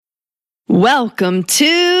Welcome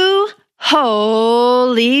to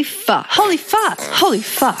Holy Fuck. Holy Fuck. Holy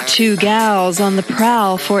Fuck. Two gals on the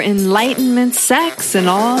prowl for enlightenment, sex, and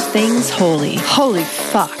all things holy. Holy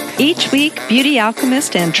Fuck. Each week, beauty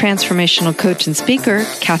alchemist and transformational coach and speaker,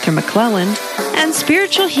 Catherine McClelland, and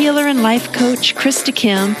spiritual healer and life coach, Krista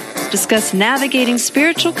Kim, discuss navigating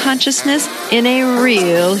spiritual consciousness in a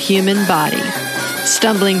real human body.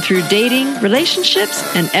 Stumbling through dating,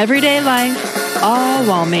 relationships, and everyday life, all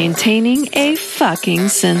while maintaining a fucking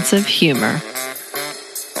sense of humor.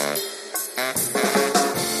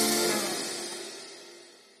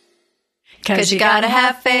 Cause you gotta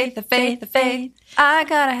have faith, the faith, the faith. I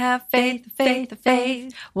gotta have faith, the faith, the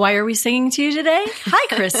faith. Why are we singing to you today? Hi,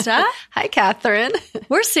 Krista. Hi, Catherine.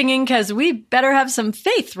 We're singing because we better have some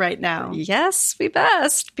faith right now. Yes, we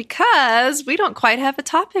best, because we don't quite have a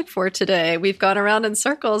topic for today. We've gone around in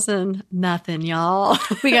circles and nothing, y'all.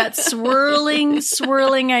 We got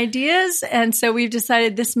swirling ideas. And so we've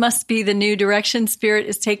decided this must be the new direction Spirit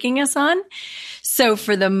is taking us on. So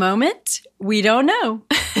for the moment, we don't know.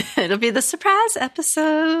 It'll be the surprise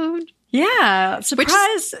episode. Yeah,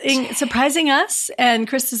 surprising us. And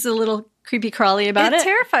Chris is a little creepy crawly about it. It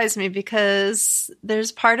terrifies me because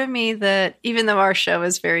there's part of me that, even though our show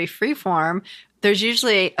is very freeform, there's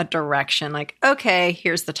usually a direction like, okay,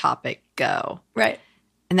 here's the topic, go. Right.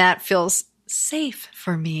 And that feels safe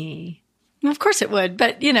for me. Of course it would.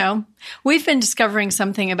 But, you know, we've been discovering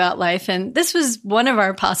something about life. And this was one of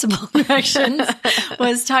our possible directions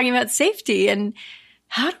was talking about safety and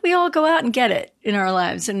how do we all go out and get it in our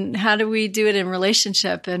lives? And how do we do it in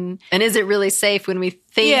relationship? And is it really safe when we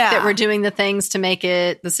think that we're doing the things to make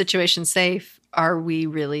the situation safe? Are we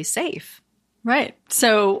really safe? Right.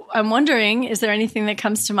 So I'm wondering, is there anything that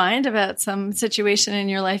comes to mind about some situation in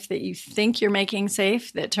your life that you think you're making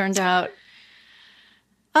safe that turned out?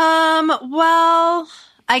 Well,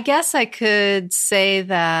 I guess I could say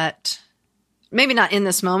that maybe not in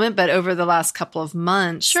this moment, but over the last couple of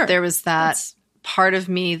months, there was that part of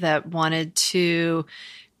me that wanted to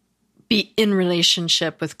be in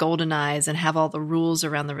relationship with Golden Eyes and have all the rules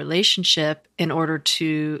around the relationship in order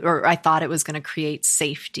to, or I thought it was going to create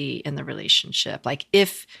safety in the relationship. Like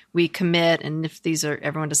if we commit and if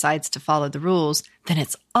everyone decides to follow the rules, then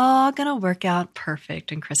it's all going to work out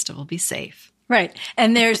perfect and Krista will be safe. Right.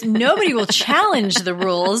 And nobody will challenge the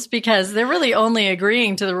rules because they're really only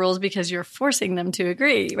agreeing to the rules because you're forcing them to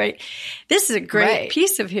agree, right? This is a great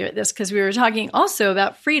piece of this because we were talking also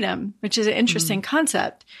about freedom, which is an interesting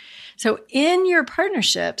concept. So in your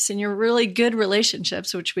partnerships, in your really good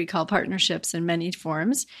relationships, which we call partnerships in many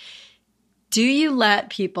forms, do you let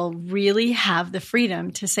people really have the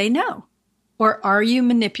freedom to say no? Or are you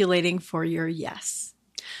manipulating for your yes?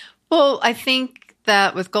 Well, I think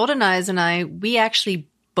that with Golden Eyes and I, we actually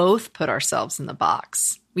both put ourselves in the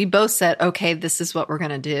box. We both said, okay, this is what we're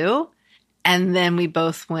going to do. And then we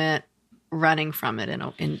both went running from it in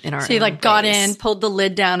our So you got in, pulled the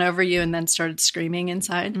lid down over you and then started screaming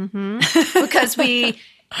inside? Mm-hmm. Because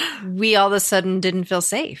we all of a sudden didn't feel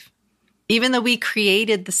safe. Even though we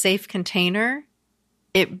created the safe container,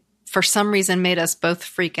 it for some reason made us both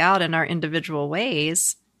freak out in our individual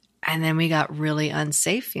ways. And then we got really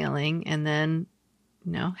unsafe feeling and then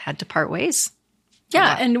had to part ways.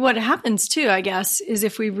 Yeah. And what happens too, I guess, is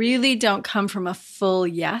if we really don't come from a full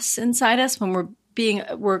yes inside us when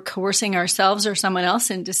we're coercing ourselves or someone else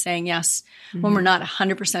into saying yes when we're not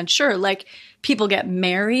 100% sure. Like people get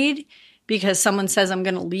married because someone says, I'm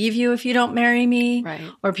going to leave you if you don't marry me. Right.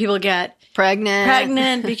 Or people get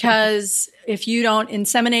pregnant because if you don't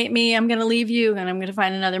inseminate me, I'm going to leave you and I'm going to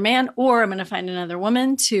find another man or I'm going to find another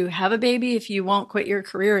woman to have a baby if you won't quit your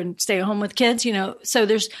career and stay home with kids, So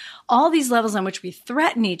there's all these levels on which we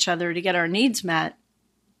threaten each other to get our needs met.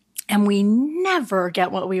 And we never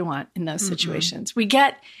get what we want in those situations. We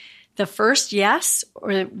get the first yes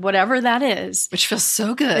or whatever that is. Which feels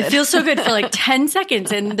so good. It feels so good for like 10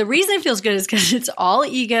 seconds. And the reason it feels good is because it's all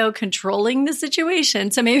ego controlling the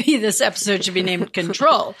situation. So maybe this episode should be named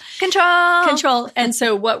Control. Control. And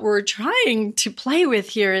so what we're trying to play with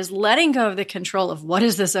here is letting go of the control of what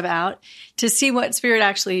is this about to see what Spirit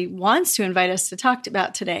actually wants to invite us to talk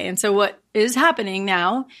about today. And so what is happening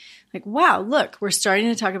now, like, wow, look, we're starting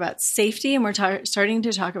to talk about safety and we're starting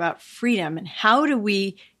to talk about freedom. And how do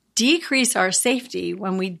we decrease our safety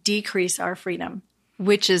when we decrease our freedom?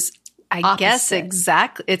 Which is, I guess,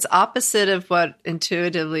 exactly, it's opposite of what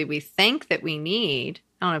intuitively we think that we need.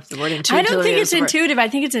 I don't know if the word intuitive. I don't think it's intuitive. I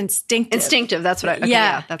think it's instinctive. Instinctive. That's what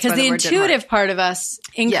that's because the intuitive part of us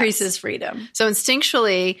increases freedom. So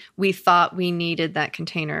instinctually, we thought we needed that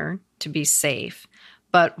container to be safe.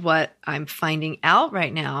 But what I'm finding out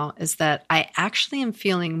right now is that I actually am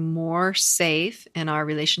feeling more safe in our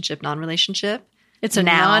relationship, non-relationship. It's a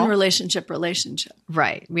non-relationship relationship.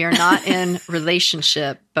 Right. We are not in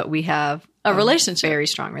relationship, but we have a relationship, very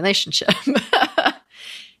strong relationship.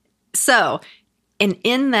 So, and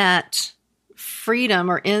in that freedom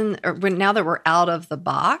now that we're out of the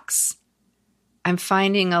box, I'm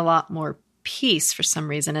finding a lot more peace for some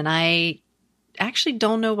reason. And I actually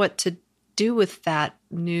don't know what to do with that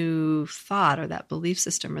new thought or that belief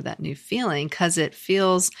system or that new feeling, because it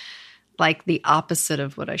feels like the opposite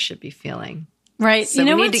of what I should be feeling. Right. So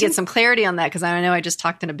we need to get some clarity on that, because I know I just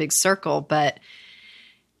talked in a big circle, but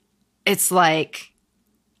it's like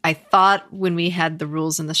I thought when we had the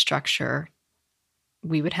rules and the structure,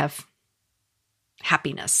 we would have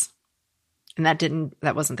happiness. And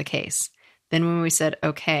that wasn't the case. Then when we said,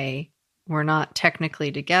 okay, we're not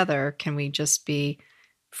technically together, can we just be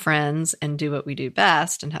friends and do what we do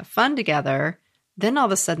best and have fun together? Then all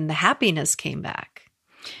of a sudden the happiness came back.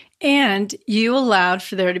 And you allowed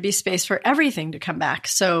for there to be space for everything to come back.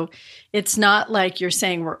 So it's not like you're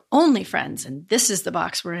saying we're only friends and this is the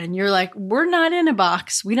box we're in. You're like, we're not in a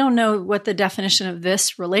box. We don't know what the definition of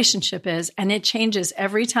this relationship is. And it changes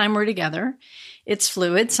every time we're together. It's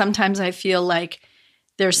fluid. Sometimes I feel like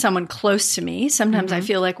there's someone close to me. Sometimes I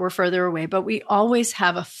feel like we're further away, but we always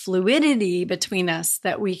have a fluidity between us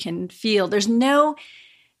that we can feel. There's no,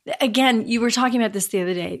 again, you were talking about this the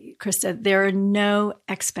other day, Krista, there are no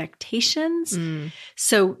expectations.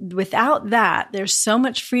 So without that, there's so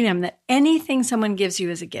much freedom that anything someone gives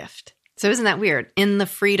you is a gift. So isn't that weird? In the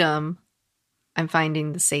freedom, I'm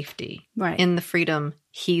finding the safety. Right. In the freedom,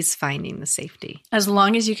 he's finding the safety. As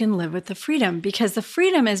long as you can live with the freedom, because the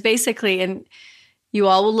freedom is basically, and you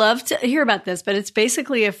all will love to hear about this, but it's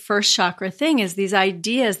basically a first chakra thing, is these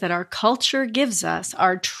ideas that our culture gives us,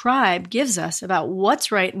 our tribe gives us about what's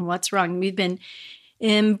right and what's wrong. We've been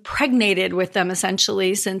impregnated with them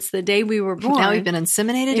essentially since the day we were born. Now we've been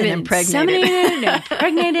inseminated and impregnated. And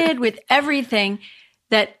impregnated with everything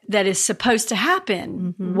that is supposed to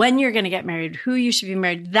happen when you're going to get married, who you should be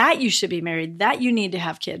married, that you should be married, that you need to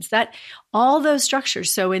have kids, that all those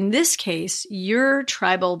structures. So in this case, your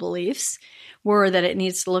tribal beliefs were that it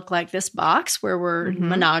needs to look like this box where we're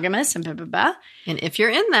monogamous and blah, blah, blah. And if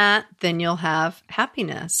you're in that, then you'll have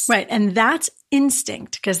happiness. Right. And that's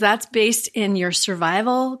instinct, because that's based in your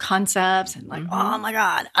survival concepts and like, oh my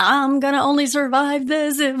God, I'm going to only survive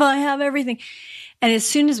this if I have everything. And as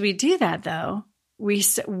soon as we do that, though,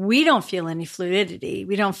 we don't feel any fluidity.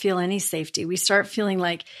 We don't feel any safety. We start feeling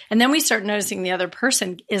like, and then we start noticing the other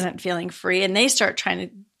person isn't feeling free, and they start trying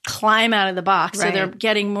to climb out of the box. Right. So they're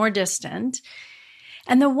getting more distant.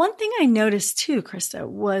 And the one thing I noticed too, Krista,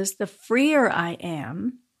 was the freer I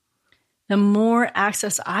am, the more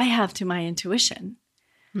access I have to my intuition.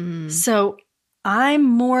 So I'm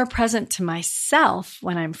more present to myself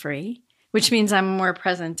when I'm free, which means I'm more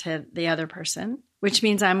present to the other person, which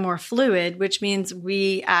means I'm more fluid, which means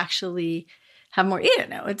we actually have more,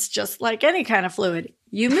 it's just like any kind of fluid.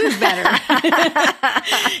 You move better.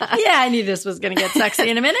 Yeah, I knew this was going to get sexy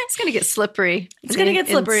in a minute. It's going to get slippery. It's going to get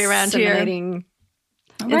slippery around here.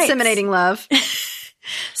 Inseminating love.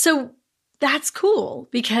 So that's cool,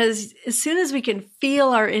 because as soon as we can feel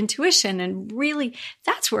our intuition, and really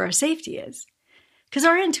that's where our safety is. Because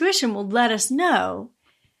our intuition will let us know,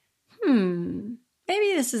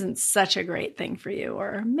 maybe this isn't such a great thing for you,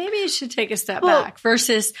 or maybe you should take a step back,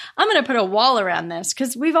 versus I'm going to put a wall around this,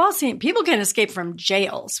 because we've all seen people can escape from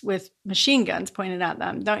jails with machine guns pointed at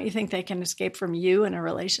them. Don't you think they can escape from you in a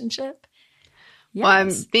relationship? Yes. Well,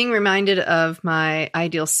 I'm being reminded of my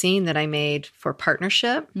ideal scene that I made for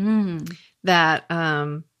partnership. That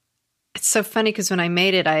it's so funny, because when I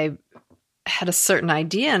made it, I had a certain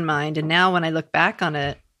idea in mind. And now when I look back on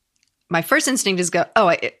it, my first instinct is go,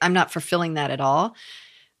 I'm not fulfilling that at all.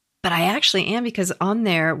 But I actually am, because on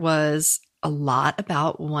there was a lot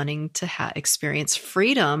about wanting to experience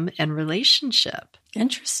freedom and relationship.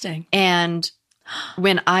 Interesting. And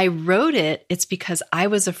when I wrote it, it's because I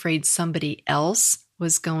was afraid somebody else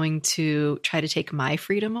was going to try to take my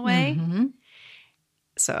freedom away.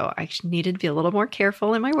 So I needed to be a little more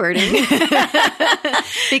careful in my wording.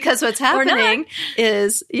 Because what's happening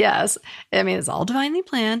is, it's all divinely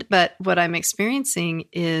planned, but what I'm experiencing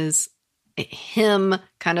is him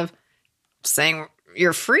kind of saying,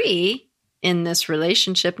 you're free in this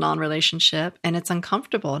relationship, non-relationship, and it's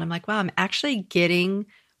uncomfortable. And I'm like, wow, I'm actually getting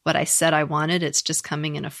what I said I wanted. It's just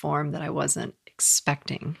coming in a form that I wasn't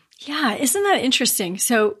expecting. Yeah. Isn't that interesting?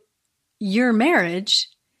 So your marriage,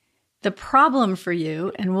 the problem for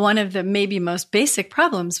you, and one of the maybe most basic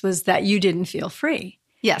problems, was that you didn't feel free.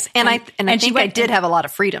 Yes. And I think I did have a lot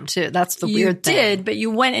of freedom too. That's the weird thing. You did, but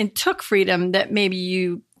you went and took freedom that maybe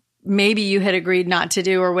you had agreed not to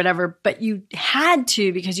do or whatever, but you had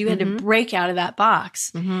to because you had to break out of that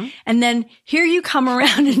box. And then here you come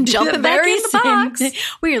around and jump back in the box.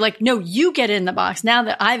 Where you're like, no, you get in the box. Now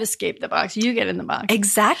that I've escaped the box, you get in the box.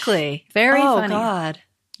 Exactly. Very funny. Oh, God.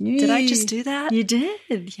 Did I just do that? You did.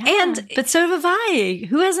 Yeah. But so have I.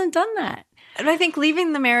 Who hasn't done that? And I think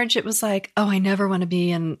leaving the marriage, it was like, oh, I never want to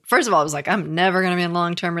be in, first of all, it was like, I'm never going to be in a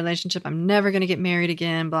long-term relationship. I'm never going to get married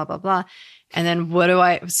again, blah, blah, blah. And then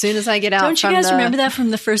as soon as I get out Don't you guys remember that from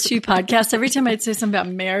the first few podcasts? Every time I'd say something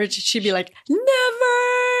about marriage, she'd be like, never.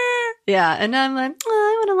 Yeah. And I'm like,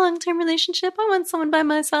 I want a long-term relationship. I want someone by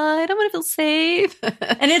my side. I want to feel safe.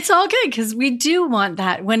 And it's all good because we do want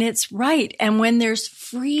that when it's right and when there's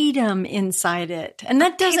freedom inside it. And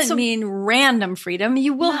that doesn't mean random freedom.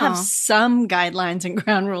 You will have some guidelines and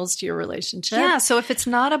ground rules to your relationship. Yeah. So if it's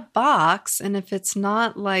not a box and if it's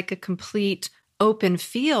not like a complete open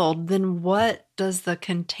field, then what does the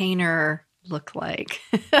container look like?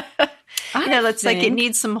 It's like it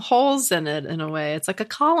needs some holes in it in a way. It's like a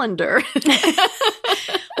colander.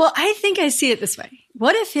 Well, I think I see it this way.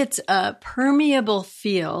 What if it's a permeable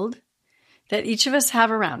field that each of us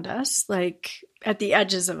have around us, like at the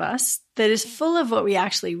edges of us, that is full of what we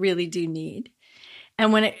actually really do need.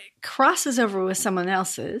 And when it crosses over with someone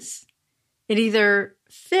else's, it either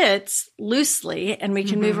fits loosely and we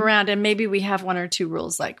can move around and maybe we have one or two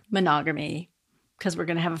rules like monogamy because we're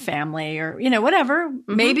going to have a family or, whatever.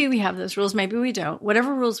 Maybe we have those rules. Maybe we don't.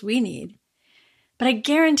 Whatever rules we need. But I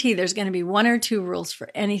guarantee there's going to be one or two rules for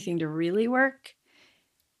anything to really work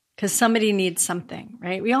because somebody needs something,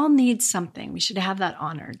 right? We all need something. We should have that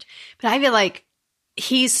honored. But I feel like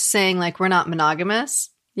he's saying like we're not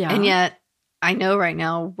monogamous. Yeah. And yet I know right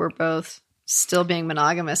now we're both still being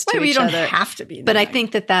monogamous to each other. We don't have to be. But I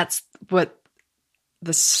think that's what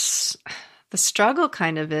the struggle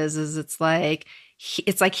kind of is it's like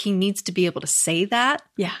he needs to be able to say that.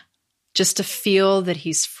 Yeah. Just to feel that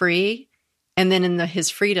he's free. And then in his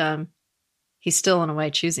freedom, he's still in a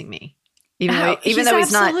way choosing me. Even though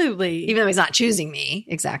he's not choosing me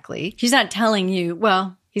exactly. He's not telling you,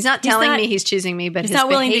 he's not telling me he's choosing me, but he's not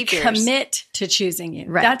willing to commit to choosing you.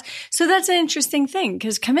 Right. So that's an interesting thing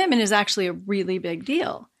because commitment is actually a really big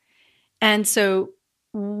deal. And so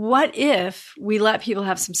what if we let people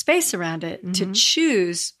have some space around it to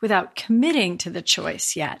choose without committing to the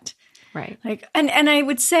choice yet? Right. Like, and I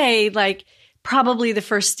would say like probably the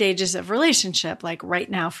first stages of relationship, like right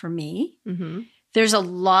now for me, there's a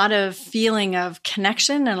lot of feeling of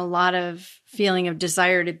connection and a lot of feeling of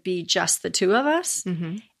desire to be just the two of us.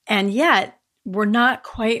 And yet we're not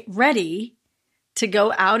quite ready to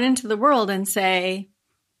go out into the world and say,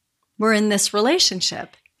 we're in this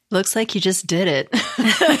relationship. Looks like you just did it.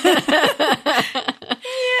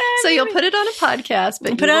 So you'll put it on a podcast,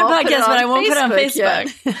 but I won't put it on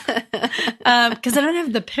Facebook. Because I don't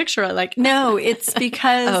have the picture. No, it's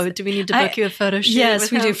because. Oh, do we need to book you a photo shoot?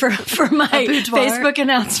 Yes, we do for my Facebook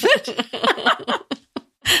announcement.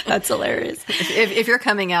 That's hilarious. If you're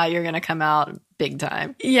coming out, you're going to come out big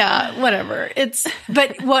time. Yeah, whatever.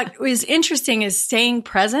 But what was interesting is staying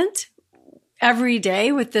present every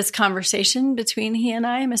day with this conversation between he and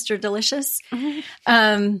I, Mr. Delicious,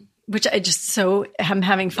 which I just am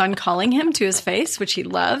having fun calling him to his face, which he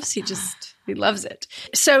loves. He loves it.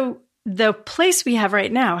 So the place we have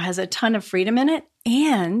right now has a ton of freedom in it.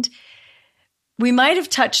 And we might have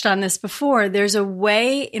touched on this before. There's a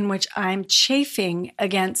way in which I'm chafing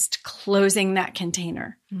against closing that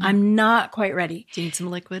container. I'm not quite ready. Do you need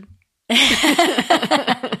some liquid?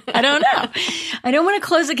 I don't know. I don't want to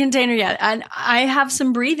close the container yet. And I have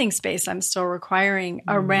some breathing space I'm still requiring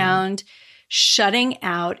around shutting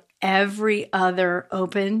out every other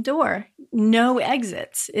open door. No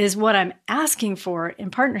exits is what I'm asking for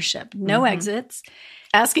in partnership. No exits.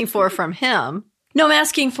 Asking from him. No, I'm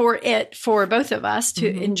asking for it for both of us to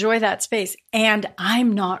enjoy that space. And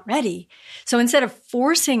I'm not ready. So instead of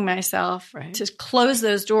forcing myself to close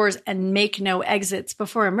those doors and make no exits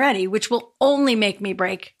before I'm ready, which will only make me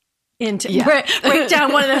break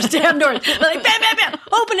down one of those damn doors. Like, bam, bam, bam,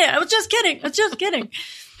 open it. I was just kidding.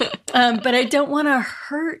 But I don't want to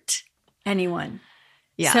hurt anyone.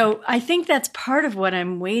 Yeah. So I think that's part of what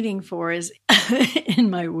I'm waiting for is in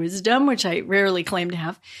my wisdom, which I rarely claim to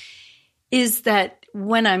have, is that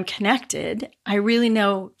when I'm connected, I really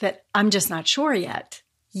know that I'm just not sure yet.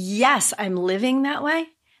 Yes, I'm living that way.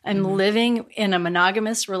 I'm living in a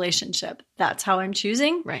monogamous relationship. That's how I'm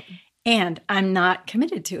choosing. Right. And I'm not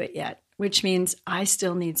committed to it yet, which means I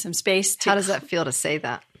still need some space. How does that feel to say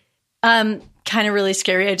that? kind of really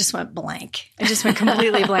scary. I just went blank. I just went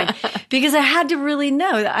completely blank because I had to really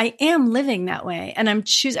know that I am living that way. And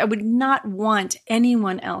I would not want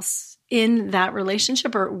anyone else in that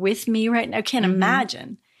relationship or with me right now. I can't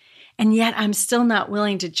imagine. And yet I'm still not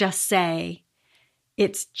willing to just say,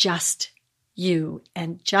 it's just you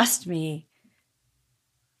and just me.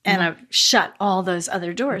 And I've shut all those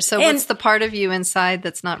other doors. So what's the part of you inside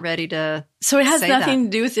that's not ready to So it has say nothing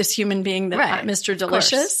that? to do with this human being that Right. Mr.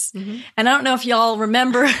 Delicious. Mm-hmm. And I don't know if y'all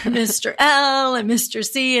remember Mr. L and Mr.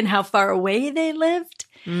 C and how far away they lived.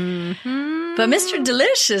 Mm-hmm. But Mr.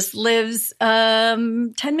 Delicious lives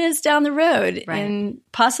 10 minutes down the road Right. and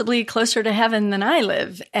possibly closer to heaven than I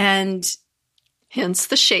live. And Hence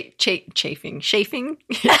the chafing. Chafing? Chafing.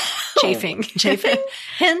 Chafing?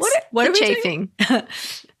 Hence What are the we chafing.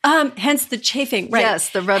 hence the chafing, right? Yes,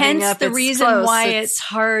 the rubbing hence up. the It's reason close. why It's it's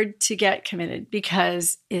hard to get committed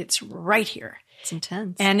because it's right here. It's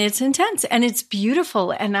intense. And it's intense and it's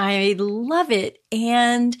beautiful and I love it.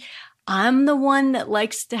 And I'm the one that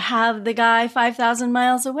likes to have the guy 5,000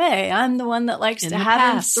 miles away. I'm the one that likes In to the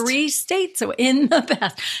have past. him 3 states away in the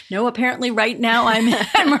past. No, apparently right now I'm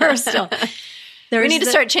her still. we need to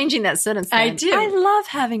start changing that sentence. I then. do. I love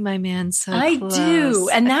having my man so I close. do.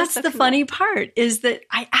 And I feel that's so the funny part is that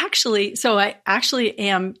I actually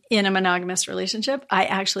am in a monogamous relationship. I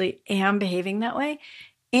actually am behaving that way.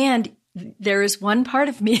 And there is one part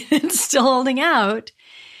of me that's still holding out.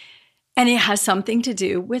 And it has something to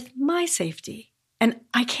do with my safety. And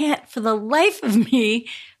I can't for the life of me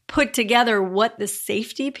put together what the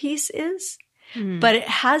safety piece is. But it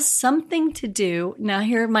has something to do. Now,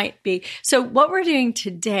 here might be. So what we're doing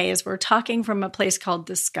today is we're talking from a place called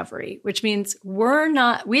discovery, which means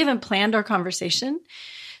we haven't planned our conversation.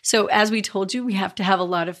 So as we told you, we have to have a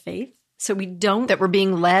lot of faith. So we don't. That we're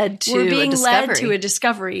being led to We're being a discovery. led to a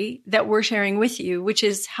discovery that we're sharing with you, which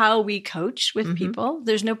is how we coach with people.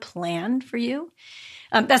 There's no plan for you.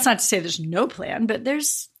 That's not to say there's no plan, but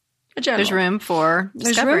there's a general. There's room for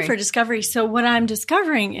There's discovery. room for discovery. So what I'm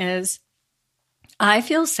discovering is I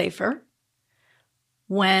feel safer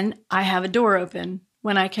when I have a door open,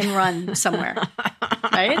 when I can run somewhere,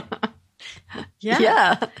 right?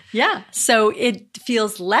 Yeah. So it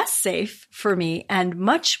feels less safe for me and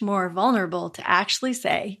much more vulnerable to actually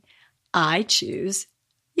say, I choose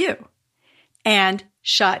you and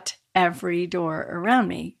shut every door around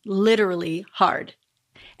me, literally hard.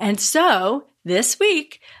 And so this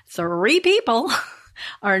week, 3 people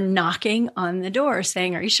are knocking on the door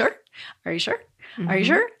saying, are you sure? Are you sure? Are you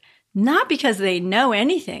sure? Not because they know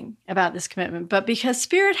anything about this commitment, but because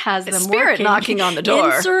Spirit has them Spirit working knocking on the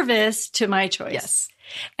door. in service to my choice. Yes.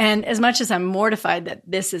 And as much as I'm mortified that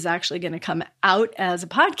this is actually going to come out as a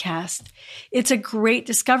podcast, it's a great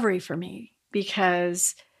discovery for me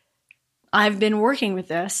because I've been working with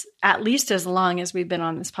this at least as long as we've been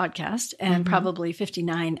on this podcast and probably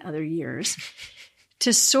 59 other years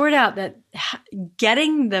to sort out that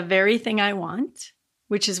getting the very thing I want,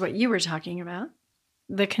 which is what you were talking about,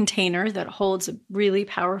 the container that holds a really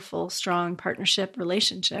powerful, strong partnership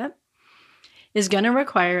relationship, is going to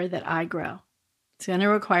require that I grow. It's going to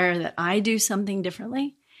require that I do something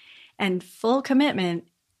differently. And full commitment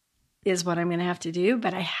is what I'm going to have to do.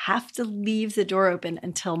 But I have to leave the door open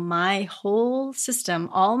until my whole system,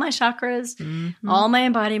 all my chakras, all my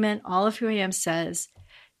embodiment, all of who I am says,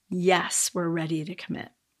 yes, we're ready to commit.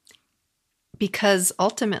 Because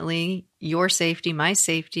ultimately, your safety, my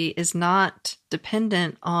safety, is not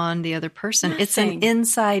dependent on the other person. It's an Nothing.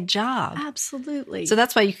 inside job. Absolutely. So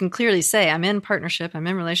that's why you can clearly say, I'm in partnership, I'm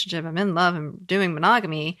in relationship, I'm in love, I'm doing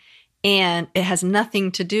monogamy, and it has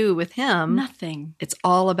nothing to do with him. Nothing. It's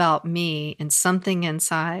all about me, and something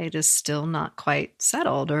inside is still not quite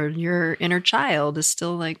settled, or your inner child is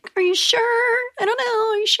still like, are you sure? I don't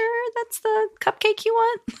know. Are you sure that's the cupcake you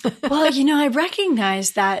want? Well, I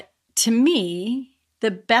recognize that to me, the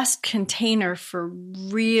best container for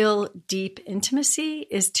real deep intimacy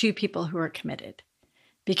is 2 people who are committed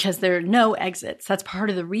because there are no exits. That's part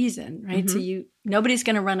of the reason, right? So nobody's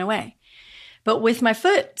going to run away. But with my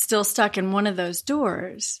foot still stuck in one of those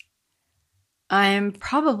doors, I'm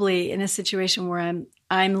probably in a situation where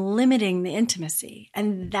I'm limiting the intimacy.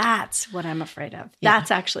 And that's what I'm afraid of. Yeah. That's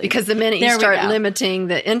actually. Because the minute you There we start go. limiting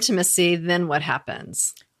the intimacy, then what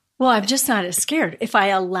happens? Well, I'm just not as scared. If I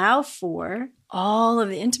allow for all of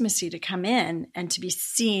the intimacy to come in and to be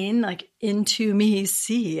seen, like into me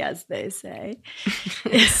see, as they say.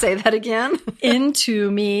 Say that again.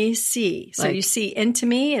 Into me see. So Like- you see into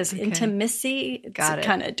me is Okay. intimacy. It's Got it.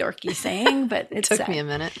 kind of dorky saying, but It it's took me a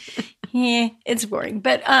minute. yeah, it's boring.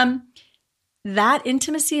 But that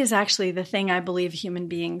intimacy is actually the thing I believe human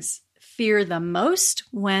beings fear the most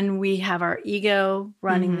when we have our ego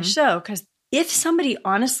running the show. Because if somebody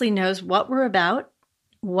honestly knows what we're about,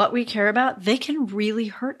 what we care about, they can really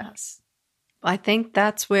hurt us. I think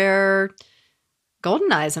that's where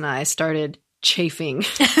Golden Eyes and I started chafing.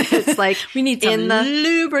 It's like we need some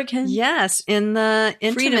lubricant. Yes, in the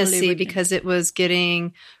intimacy, because it was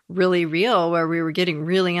getting really real, where we were getting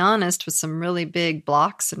really honest with some really big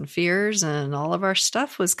blocks and fears, and all of our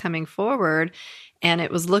stuff was coming forward. And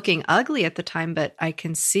it was looking ugly at the time, but I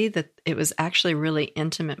can see that it was actually really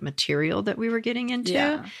intimate material that we were getting into.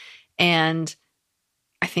 Yeah. And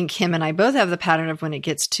I think him and I both have the pattern of when it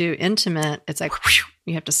gets too intimate, it's like, whew,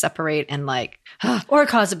 you have to separate and like, or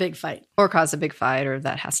cause a big fight. Or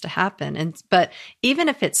that has to happen. But even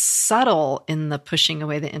if it's subtle in the pushing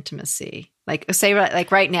away the intimacy, like say,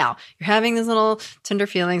 like right now, you're having these little tender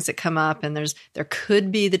feelings that come up, and there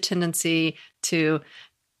could be the tendency to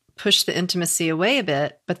push the intimacy away a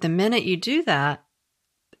bit. But the minute you do that,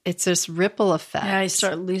 it's this ripple effect. Yeah, you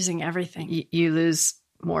start losing everything. You lose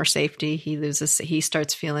more safety. He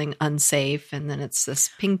starts feeling unsafe. And then it's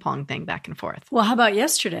this ping pong thing back and forth. Well, how about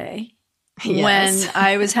yesterday when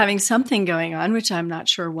I was having something going on, which I'm not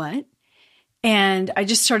sure what, and I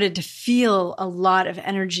just started to feel a lot of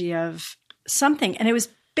energy of something. And it was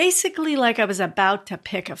basically like I was about to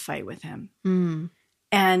pick a fight with him.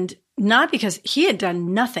 And not because he had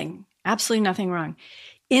done nothing, absolutely nothing wrong.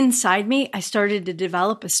 Inside me, I started to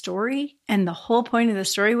develop a story, and the whole point of the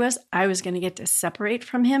story was I was going to get to separate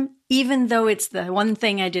from him, even though it's the one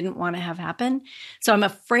thing I didn't want to have happen. So I'm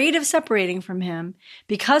afraid of separating from him.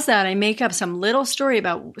 Because of that, I make up some little story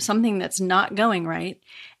about something that's not going right.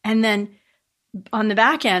 And then on the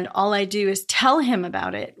back end, all I do is tell him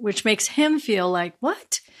about it, which makes him feel like,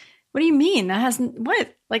 what? What do you mean? That hasn't,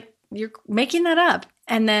 what? Like, you're making that up.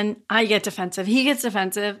 And then I get defensive. He gets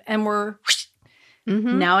defensive, and we're...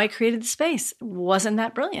 Now I created the space. Wasn't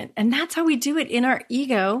that brilliant? And that's how we do it in our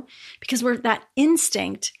ego, because we're that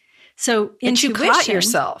instinct. So intuition, you caught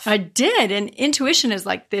yourself. I did. And intuition is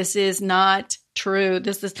like, this is not true.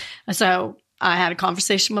 So I had a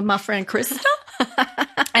conversation with my friend Krista.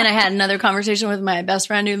 And I had another conversation with my best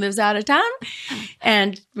friend who lives out of town,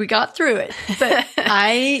 and we got through it. But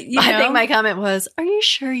I think my comment was, "Are you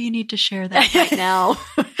sure you need to share that right now?"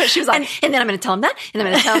 She was like, and then I'm going to tell him that, and then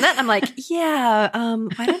I'm going to tell him that. And I'm like, "Yeah,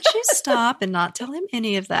 why don't you stop and not tell him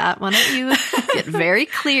any of that? Why don't you get very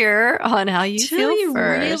clear on how you feel you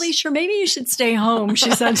first? Really sure? Maybe you should stay home." She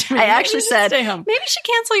said to me. I actually said, "Stay home. Maybe you should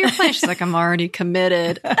cancel your plan." She's like, "I'm already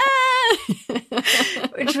committed."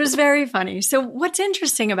 Which was very funny. So what's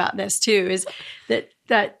interesting about this too is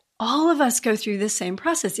that all of us go through this same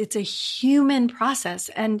process. It's a human process.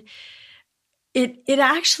 And it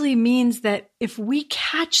actually means that if we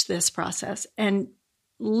catch this process and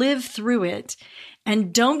live through it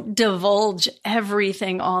and don't divulge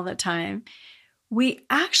everything all the time, we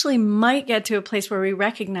actually might get to a place where we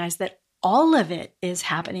recognize that all of it is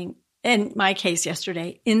happening, in my case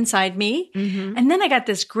yesterday, inside me. And then I got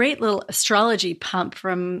this great little astrology pump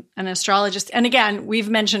from an astrologist. And again, we've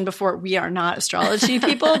mentioned before, we are not astrology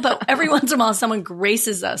people, but every once in a while, someone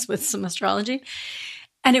graces us with some astrology.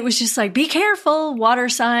 And it was just like, be careful, water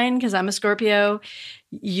sign, because I'm a Scorpio.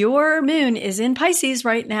 Your moon is in Pisces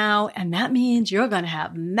right now, and that means you're going to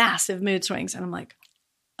have massive mood swings. And I'm like,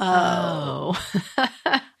 oh.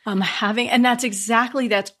 And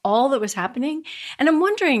that's all that was happening. And I'm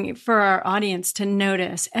wondering for our audience to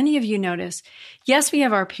notice, any of you notice, yes, we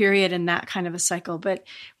have our period in that kind of a cycle, but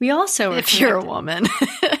we also are if you're a woman.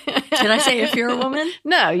 Did I say if you're a woman?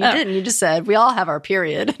 No, you didn't. You just said we all have our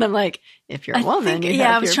period. And I'm like, if you're a woman,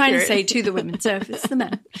 I was trying to say to the women. So if it's the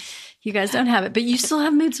men, you guys don't have it, but you still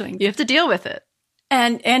have mood swings. You have to deal with it.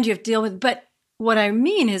 And you have to deal with, but what I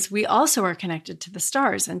mean is we also are connected to the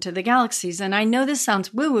stars and to the galaxies. And I know this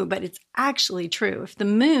sounds woo-woo, but it's actually true. If the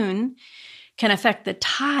moon can affect the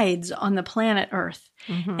tides on the planet Earth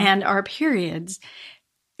and our periods,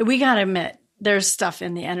 we got to admit there's stuff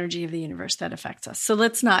in the energy of the universe that affects us. So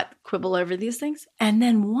let's not quibble over these things and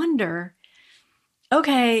then wonder,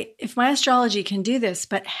 okay, if my astrology can do this,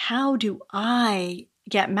 but how do I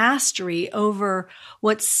get mastery over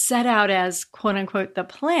what's set out as quote unquote the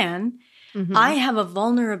plan? I have a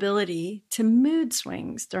vulnerability to mood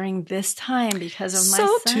swings during this time because of my sign.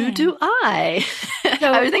 So too do I.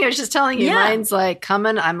 think I was just telling you, mine's like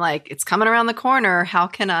coming. I'm like, it's coming around the corner. How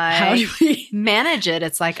can I manage it?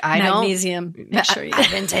 It's like, magnesium. Make sure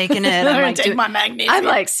I've been taking it. I'm like, take my magnesium. I'm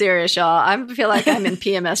like, serious, y'all. I feel like I'm in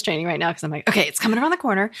PMS training right now because I'm like, okay, it's coming around the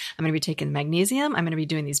corner. I'm going to be taking magnesium. I'm going to be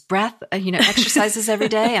doing these breath, exercises every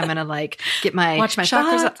day. I'm going to like get watch my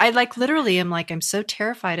chakras. Thoughts. I like literally am like, I'm so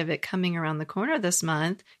terrified of it coming around the corner this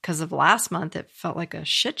month because of last month. It felt like a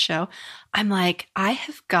shit show. I'm like, I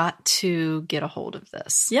have got to get a hold of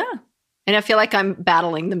this. Yeah. And I feel like I'm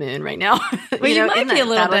battling the moon right now. Well, you might be a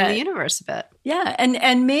little battling bit. The universe a bit. Yeah.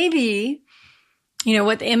 And maybe,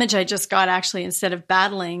 what the image I just got actually instead of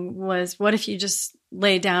battling was, what if you just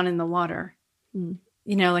lay down in the water?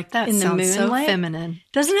 Like that in the sounds moonlight. So feminine.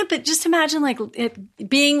 Doesn't it? But just imagine like it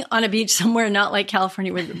being on a beach somewhere not like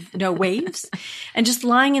California with no waves and just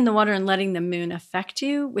lying in the water and letting the moon affect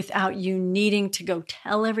you without you needing to go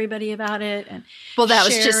tell everybody about it. And well, that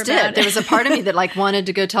was just it. There was a part of me that like wanted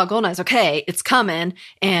to go tell Golden Eyes, okay, it's coming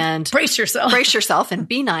and brace yourself and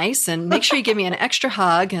be nice and make sure you give me an extra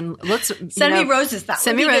hug and let's send me roses.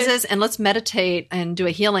 Send me roses and let's meditate and do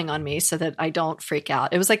a healing on me so that I don't freak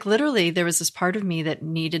out. It was like literally there was this part of me that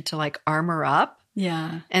needed to like armor up.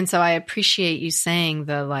 Yeah. And so I appreciate you saying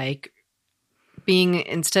the like being,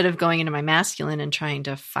 instead of going into my masculine and trying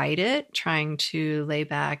to fight it, trying to lay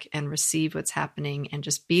back and receive what's happening and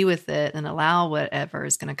just be with it and allow whatever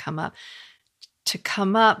is going to come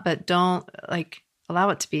up, but don't like allow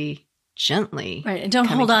it to be gently. Right. And don't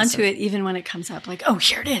hold on to it even when it comes up like, oh,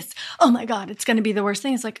 here it is. Oh my God, it's going to be the worst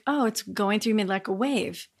thing. It's like, oh, it's going through me like a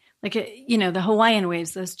wave. Like, the Hawaiian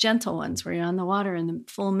waves, those gentle ones where you're on the water and the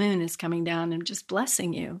full moon is coming down and just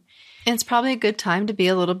blessing you. And it's probably a good time to be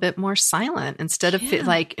a little bit more silent instead of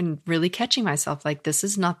and really catching myself. Like, this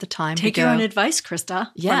is not the time to go. Take your own advice,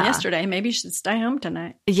 Krista, from yesterday. Maybe you should stay home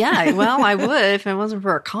tonight. Yeah, well, I would if it wasn't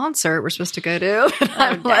for a concert we're supposed to go to.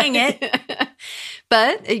 Dang it.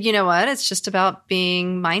 But you know what? It's just about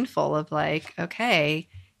being mindful of like, okay,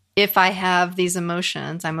 if I have these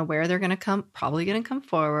emotions, I'm aware they're probably going to come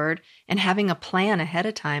forward, and having a plan ahead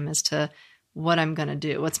of time as to what I'm going to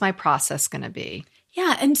do. What's my process going to be?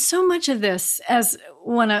 Yeah. And so much of this, as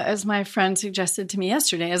my friend suggested to me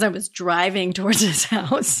yesterday, as I was driving towards his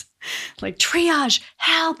house, like triage,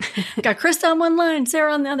 help, got Krista on one line,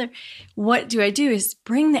 Sarah on the other. What do I do is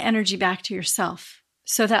bring the energy back to yourself.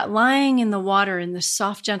 So that lying in the water, in the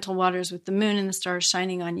soft, gentle waters with the moon and the stars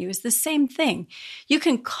shining on you is the same thing. You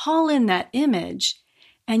can call in that image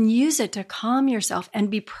and use it to calm yourself and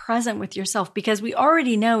be present with yourself, because we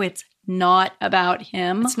already know it's not about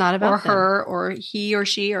him. It's not about her or he or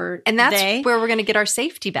she or and that's where we're going to get our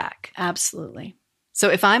safety back. Absolutely. So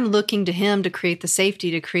if I'm looking to him to create the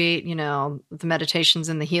safety, to create, the meditations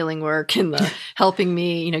and the healing work and the helping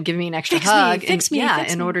me, giving me an extra hug.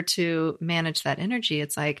 In order to manage that energy,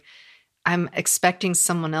 it's like I'm expecting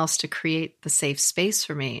someone else to create the safe space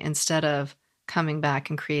for me instead of coming back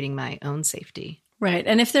and creating my own safety. Right.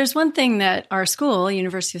 And if there's one thing that our school,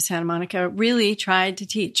 University of Santa Monica, really tried to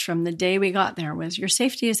teach from the day we got there was your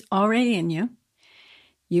safety is already in you.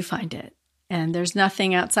 You find it. And there's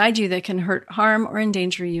nothing outside you that can hurt, harm, or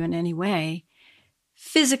endanger you in any way.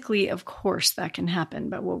 Physically, of course, that can happen.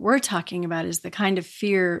 But what we're talking about is the kind of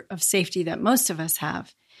fear of safety that most of us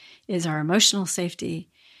have is our emotional safety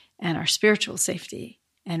and our spiritual safety.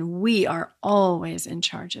 And we are always in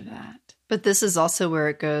charge of that. But this is also where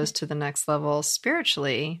it goes to the next level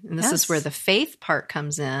spiritually. And this is where the faith part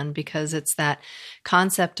comes in, because it's that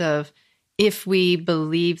concept of if we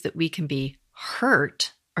believe that we can be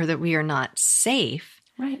hurt or that we are not safe,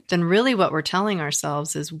 right, then really what we're telling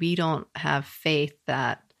ourselves is we don't have faith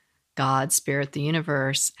that God, Spirit, the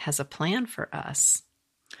universe has a plan for us.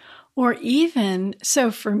 Or even,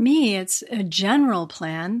 so for me, it's a general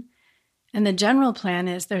plan. And the general plan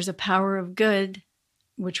is there's a power of good,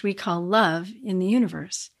 which we call love, in the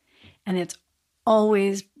universe. And it's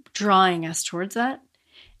always drawing us towards that.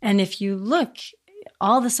 And if you look,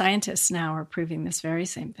 all the scientists now are proving this very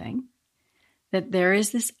same thing, that there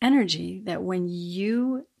is this energy that when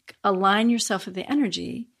you align yourself with the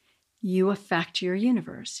energy, you affect your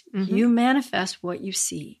universe. Mm-hmm. You manifest what you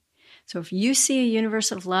see. So if you see a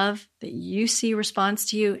universe of love that you see responds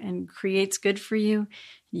to you and creates good for you,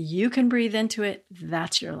 you can breathe into it.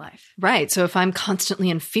 That's your life. Right. So if I'm constantly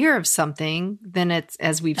in fear of something, then it's,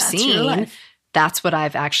 as we've seen, that's what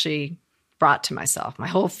I've actually brought to myself. My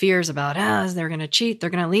whole fears about, they're going to cheat, they're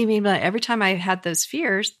going to leave me. But every time I had those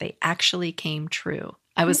fears, they actually came true.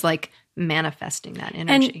 I was like manifesting that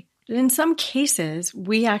energy. And in some cases,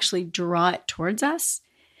 we actually draw it towards us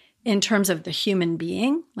in terms of the human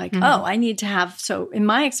being, like, oh, I need to have, so in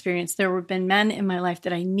my experience, there have been men in my life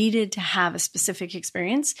that I needed to have a specific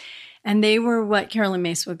experience. And they were what Carolyn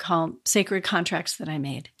Myss would call sacred contracts that I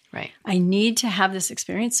made. Right. I need to have this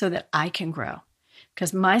experience so that I can grow.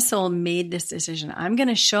 Because my soul made this decision. I'm going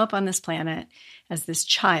to show up on this planet as this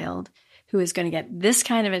child who is going to get this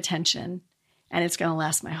kind of attention, and it's going to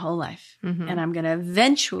last my whole life. And I'm going to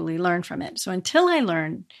eventually learn from it. So until I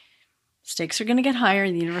learn, stakes are going to get higher,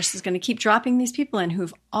 and the universe is going to keep dropping these people in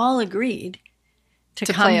who've all agreed to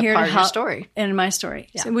come play a here part to of your help story. in my story,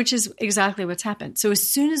 so, which is exactly what's happened. So as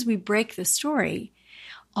soon as we break the story,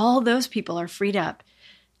 all those people are freed up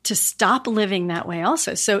to stop living that way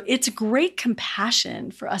also. So it's great compassion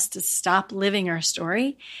for us to stop living our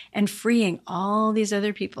story and freeing all these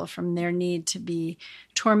other people from their need to be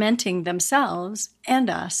tormenting themselves and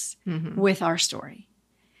us with our story.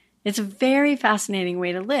 It's a very fascinating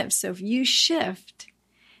way to live. So if you shift,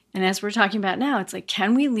 and as we're talking about now, it's like,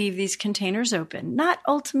 can we leave these containers open? Not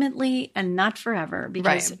ultimately and not forever,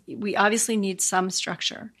 because we obviously need some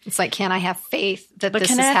structure. It's like, can I have faith that this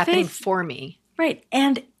can is I have happening faith? for me? Right.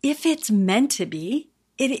 And if it's meant to be,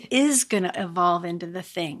 it is going to evolve into the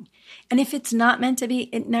thing. And if it's not meant to be,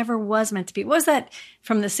 it never was meant to be. What was that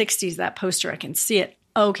from the 60s, that poster? I can see it.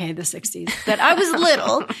 Okay, the 60s. That I was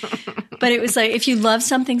little, but it was like, if you love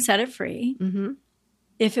something, set it free.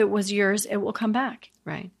 If it was yours, it will come back.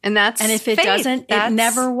 Right. And if it doesn't, it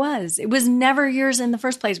never was. It was never yours in the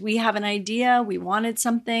first place. We have an idea, we wanted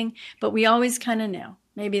something, but we always kind of knew,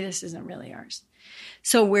 maybe this isn't really ours.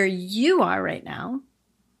 So where you are right now,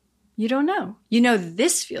 you don't know. You know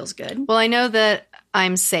this feels good. Well, I know that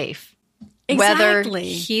I'm safe. Exactly. Whether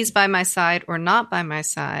he's by my side or not by my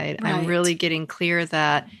side, I'm really getting clear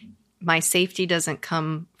that my safety doesn't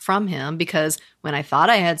come from him, because when I thought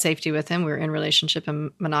I had safety with him, we were in relationship and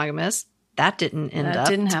monogamous. That didn't end up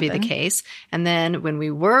to be the case. And then when we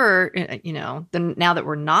were, then now that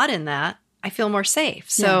we're not in that, I feel more safe.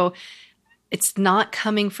 So it's not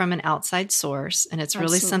coming from an outside source, and it's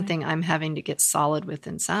really something I'm having to get solid with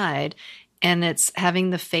inside. And it's having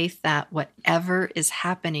the faith that whatever is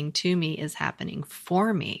happening to me is happening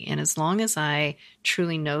for me. And as long as I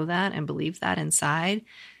truly know that and believe that inside,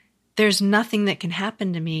 there's nothing that can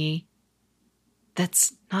happen to me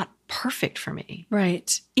that's not perfect for me.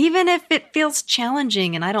 Right. Even if it feels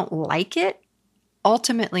challenging and I don't like it,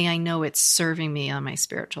 ultimately I know it's serving me on my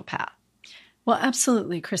spiritual path. Well,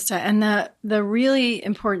 absolutely, Krista. And the really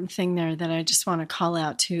important thing there that I just want to call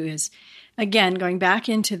out too is, again, going back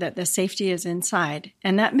into that the safety is inside.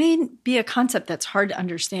 And that may be a concept that's hard to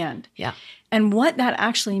understand. Yeah. And what that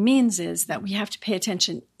actually means is that we have to pay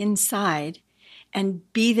attention inside and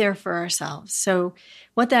be there for ourselves. So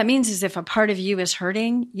what that means is, if a part of you is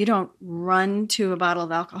hurting, you don't run to a bottle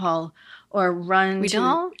of alcohol or run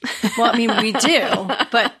don't? Well, I mean, we do.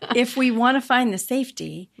 But if we want to find the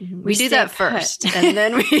safety, we do that first. And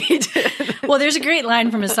then we do. Well, there's a great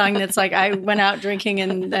line from a song that's like, I went out drinking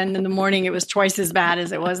and then in the morning it was twice as bad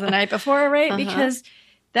as it was the night before, right? Because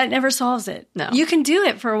that never solves it. No. You can do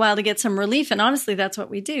it for a while to get some relief. And honestly, that's what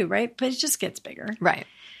we do, right? But it just gets bigger. Right.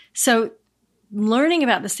 So learning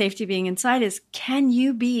about the safety being inside is, can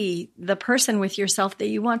you be the person with yourself that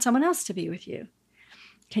you want someone else to be with you?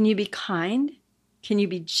 Can you be kind? Can you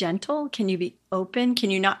be gentle? Can you be open? Can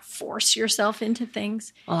you not force yourself into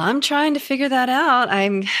things? Well, I'm trying to figure that out.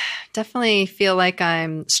 I definitely feel like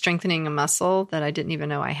I'm strengthening a muscle that I didn't even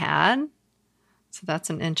know I had. So that's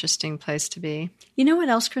an interesting place to be. You know what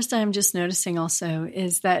else, Krista, I'm just noticing also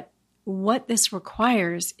is that what this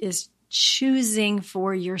requires is choosing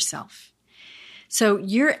for yourself. So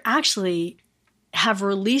you're actually have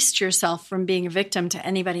released yourself from being a victim to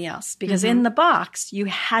anybody else, because in the box, you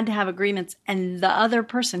had to have agreements and the other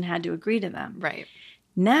person had to agree to them. Right.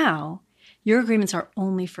 Now, your agreements are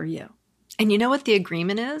only for you. And you know what the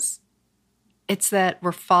agreement is? It's that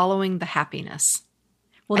we're following the happiness.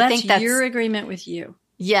 Well, that's your agreement with you.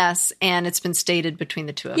 Yes, and it's been stated between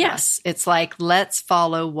the two of us. It's like, let's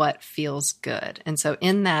follow what feels good. And so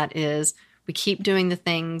in that is, we keep doing the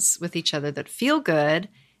things with each other that feel good.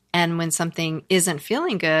 And when something isn't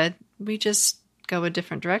feeling good, we just go a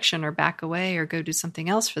different direction or back away or go do something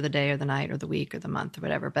else for the day or the night or the week or the month or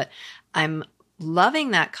whatever. But I'm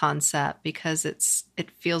loving that concept because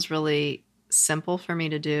it feels really simple for me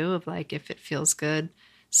to do, of like, if it feels good,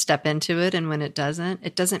 step into it. And when it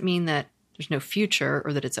doesn't mean that there's no future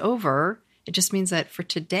or that it's over. It just means that for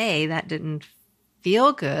today, that didn't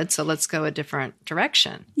feel good. So let's go a different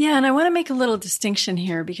direction. Yeah. And I want to make a little distinction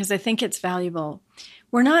here because I think it's valuable.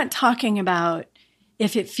 We're not talking about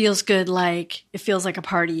if it feels good, like it feels like a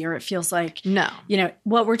party, or it feels like, No.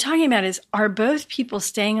 What we're talking about is, are both people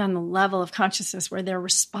staying on the level of consciousness where they're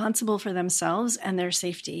responsible for themselves and their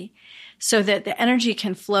safety so that the energy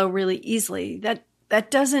can flow really easily? That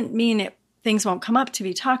doesn't mean things won't come up to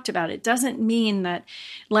be talked about. It doesn't mean that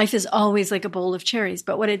life is always like a bowl of cherries.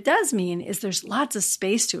 But what it does mean is there's lots of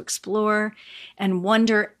space to explore and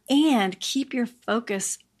wonder and keep your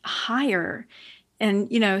focus higher. And,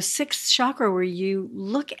 sixth chakra, where you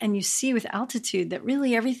look and you see with altitude that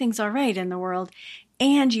really everything's all right in the world.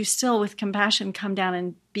 And you still, with compassion, come down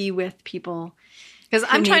and be with people. Because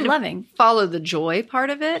I'm trying to follow the joy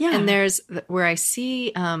part of it. Yeah. And there's where I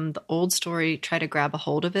see the old story try to grab a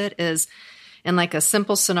hold of it is in like a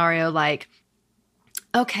simple scenario like,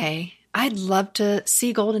 okay, I'd love to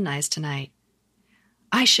see Golden Eyes tonight.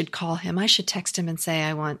 I should call him. I should text him and say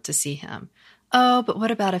I want to see him. Oh, but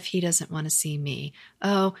what about if he doesn't want to see me?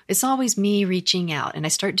 Oh, it's always me reaching out. And I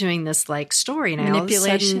start doing this like story and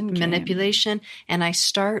manipulation. And I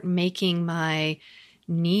start making my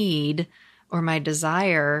need or my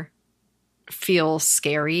desire feel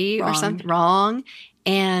scary or something wrong.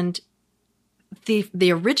 And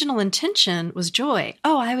the original intention was joy.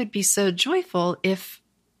 Oh, I would be so joyful if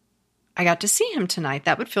I got to see him tonight.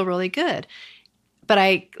 That would feel really good. But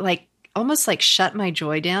I almost shut my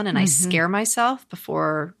joy down and I scare myself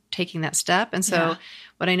before taking that step. And so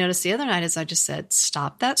what I noticed the other night is I just said,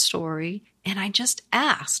 stop that story. And I just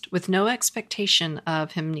asked with no expectation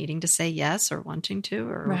of him needing to say yes or wanting to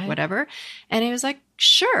or whatever. And he was like,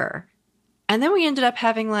 sure. And then we ended up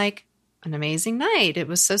having like an amazing night. It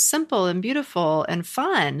was so simple and beautiful and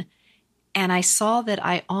fun. And I saw that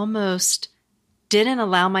I almost didn't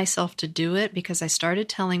allow myself to do it because I started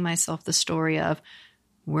telling myself the story of,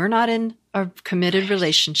 we're not in a committed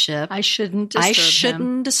relationship. I shouldn't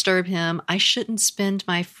disturb him. I shouldn't spend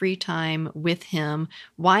my free time with him.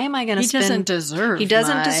 Why am I going to spend? He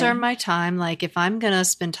doesn't deserve my time. Like if I'm going to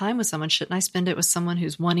spend time with someone, shouldn't I spend it with someone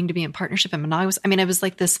who's wanting to be in partnership? And I was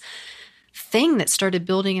like this thing that started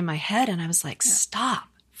building in my head. And I was like, stop,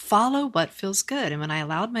 follow what feels good. And when I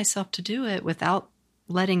allowed myself to do it without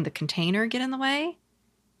letting the container get in the way,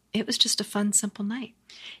 it was just a fun, simple night.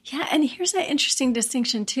 Yeah. And here's that interesting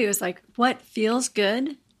distinction too, is like what feels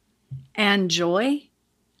good and joy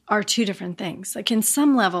are two different things. Like in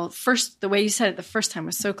some level, first, the way you said it the first time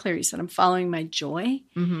was so clear. You said, I'm following my joy.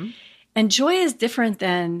 Mm-hmm. And joy is different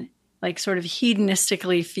than like sort of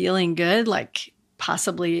hedonistically feeling good, like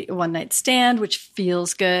possibly a one night stand, which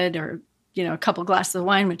feels good, or, a couple glasses of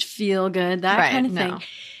wine, which feel good, that kind of thing.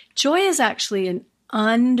 Joy is actually an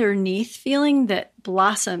underneath feeling that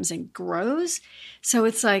blossoms and grows. So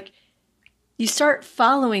it's like you start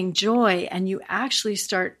following joy and you actually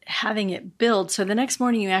start having it build. So the next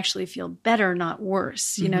morning you actually feel better, not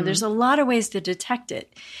worse. There's a lot of ways to detect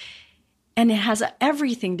it. And it has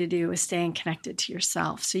everything to do with staying connected to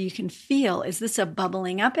yourself. So you can feel, is this a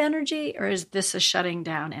bubbling up energy or is this a shutting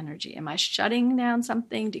down energy? Am I shutting down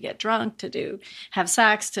something to get drunk, to have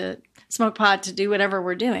sex, to smoke pot, to do whatever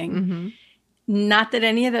we're doing? Mm-hmm. Not that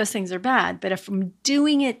any of those things are bad, but if I'm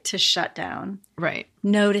doing it to shut down,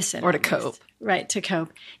 notice it. Or to cope. Right, to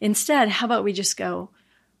cope. Instead, how about we just go,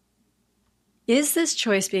 is this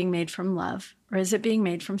choice being made from love or is it being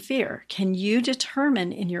made from fear? Can you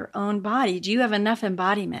determine in your own body, do you have enough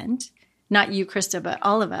embodiment? Not you, Krista, but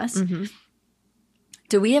all of us. Mm-hmm.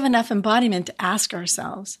 Do we have enough embodiment to ask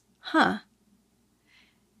ourselves,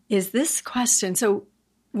 is this question, so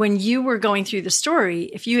when you were going through the story,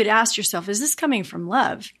 if you had asked yourself, is this coming from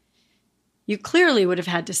love? You clearly would have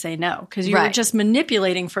had to say no, because you were just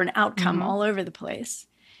manipulating for an outcome all over the place.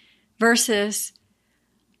 Versus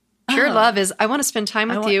pure love is, I want to spend time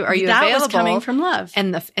with you. Are you available? That was coming from love.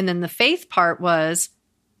 And then the faith part was,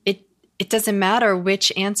 it doesn't matter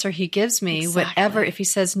which answer he gives me, whatever. If he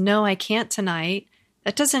says, no, I can't tonight,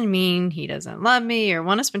 that doesn't mean he doesn't love me or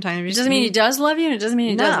want to spend time with me. It doesn't mean he does love you, and it doesn't mean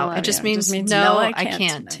he doesn't love you. It just means no, I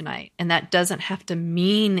can't tonight. And that doesn't have to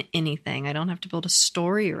mean anything. I don't have to build a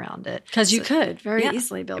story around it. Because you could very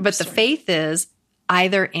easily build a story. But the faith is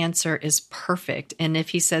either answer is perfect. And if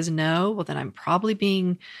he says no, well, then I'm probably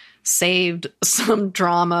being saved some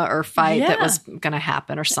drama or fight that was going to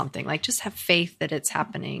happen or something. Like just have faith that it's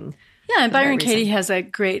happening. Yeah, and Byron Katie has a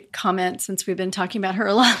great comment, since we've been talking about her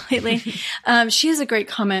a lot lately. She has a great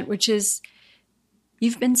comment, which is,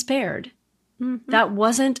 you've been spared. Mm-hmm. That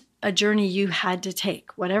wasn't a journey you had to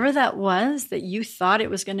take. Whatever that was that you thought it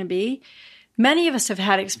was going to be, many of us have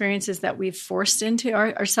had experiences that we've forced into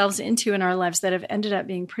ourselves into in our lives that have ended up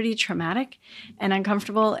being pretty traumatic and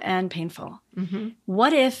uncomfortable and painful. Mm-hmm.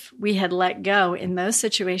 What if we had let go in those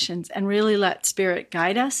situations and really let spirit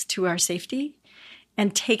guide us to our safety?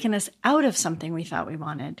 and taken us out of something we thought we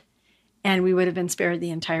wanted. And we would have been spared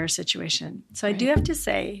the entire situation. So I do have to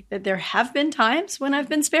say that there have been times when I've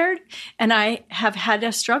been spared and I have had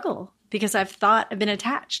a struggle because I've been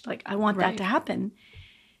attached. Like, I want that to happen.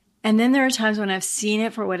 And then there are times when I've seen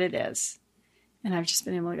it for what it is. And I've just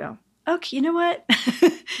been able to go, okay, you know what?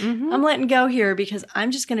 I'm letting go here because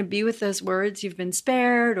I'm just going to be with those words, you've been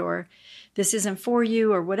spared, or this isn't for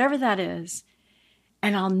you, or whatever that is.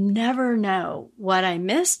 And I'll never know what I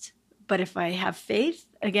missed. But if I have faith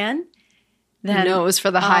again, then it was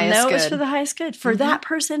for the highest good. It was for the highest good. For that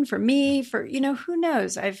person, for me, for, who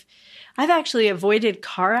knows? I've actually avoided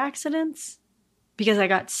car accidents because I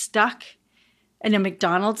got stuck in a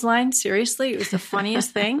McDonald's line. Seriously, it was the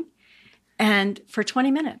funniest thing. And for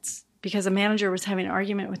 20 minutes, because a manager was having an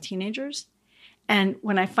argument with teenagers. And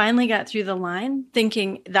when I finally got through the line,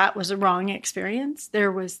 thinking that was a wrong experience,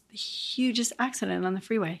 there was the hugest accident on the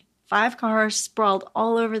freeway. 5 cars sprawled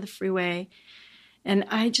all over the freeway. And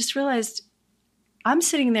I just realized I'm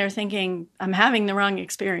sitting there thinking I'm having the wrong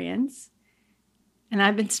experience. And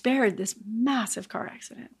I've been spared this massive car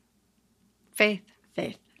accident. Faith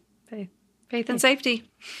and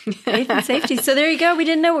safety. Faith and safety. So there you go. We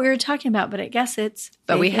didn't know what we were talking about, but I guess it's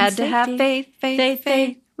But we had to have faith.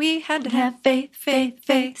 We had to have faith.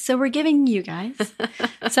 So we're giving you guys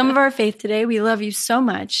some of our faith today. We love you so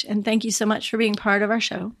much. And thank you so much for being part of our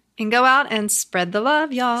show. And go out and spread the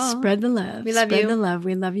love, y'all. Spread the love. We love you. Spread the love.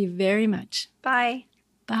 We love you very much. Bye.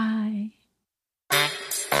 Bye.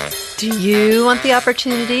 Do you want the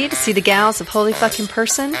opportunity to see the gals of Holy Fuck in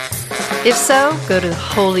person? If so, go to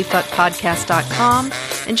holyfuckpodcast.com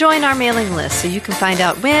and join our mailing list so you can find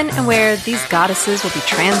out when and where these goddesses will be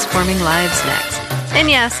transforming lives next. And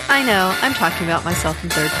yes, I know, I'm talking about myself in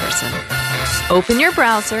third person. Open your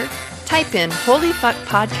browser, type in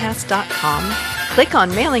holyfuckpodcast.com, click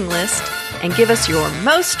on mailing list, and give us your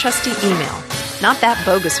most trusty email, not that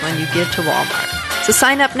bogus one you give to Walmart. So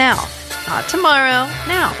sign up now. Not tomorrow.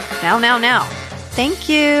 Now. Thank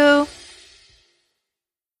you.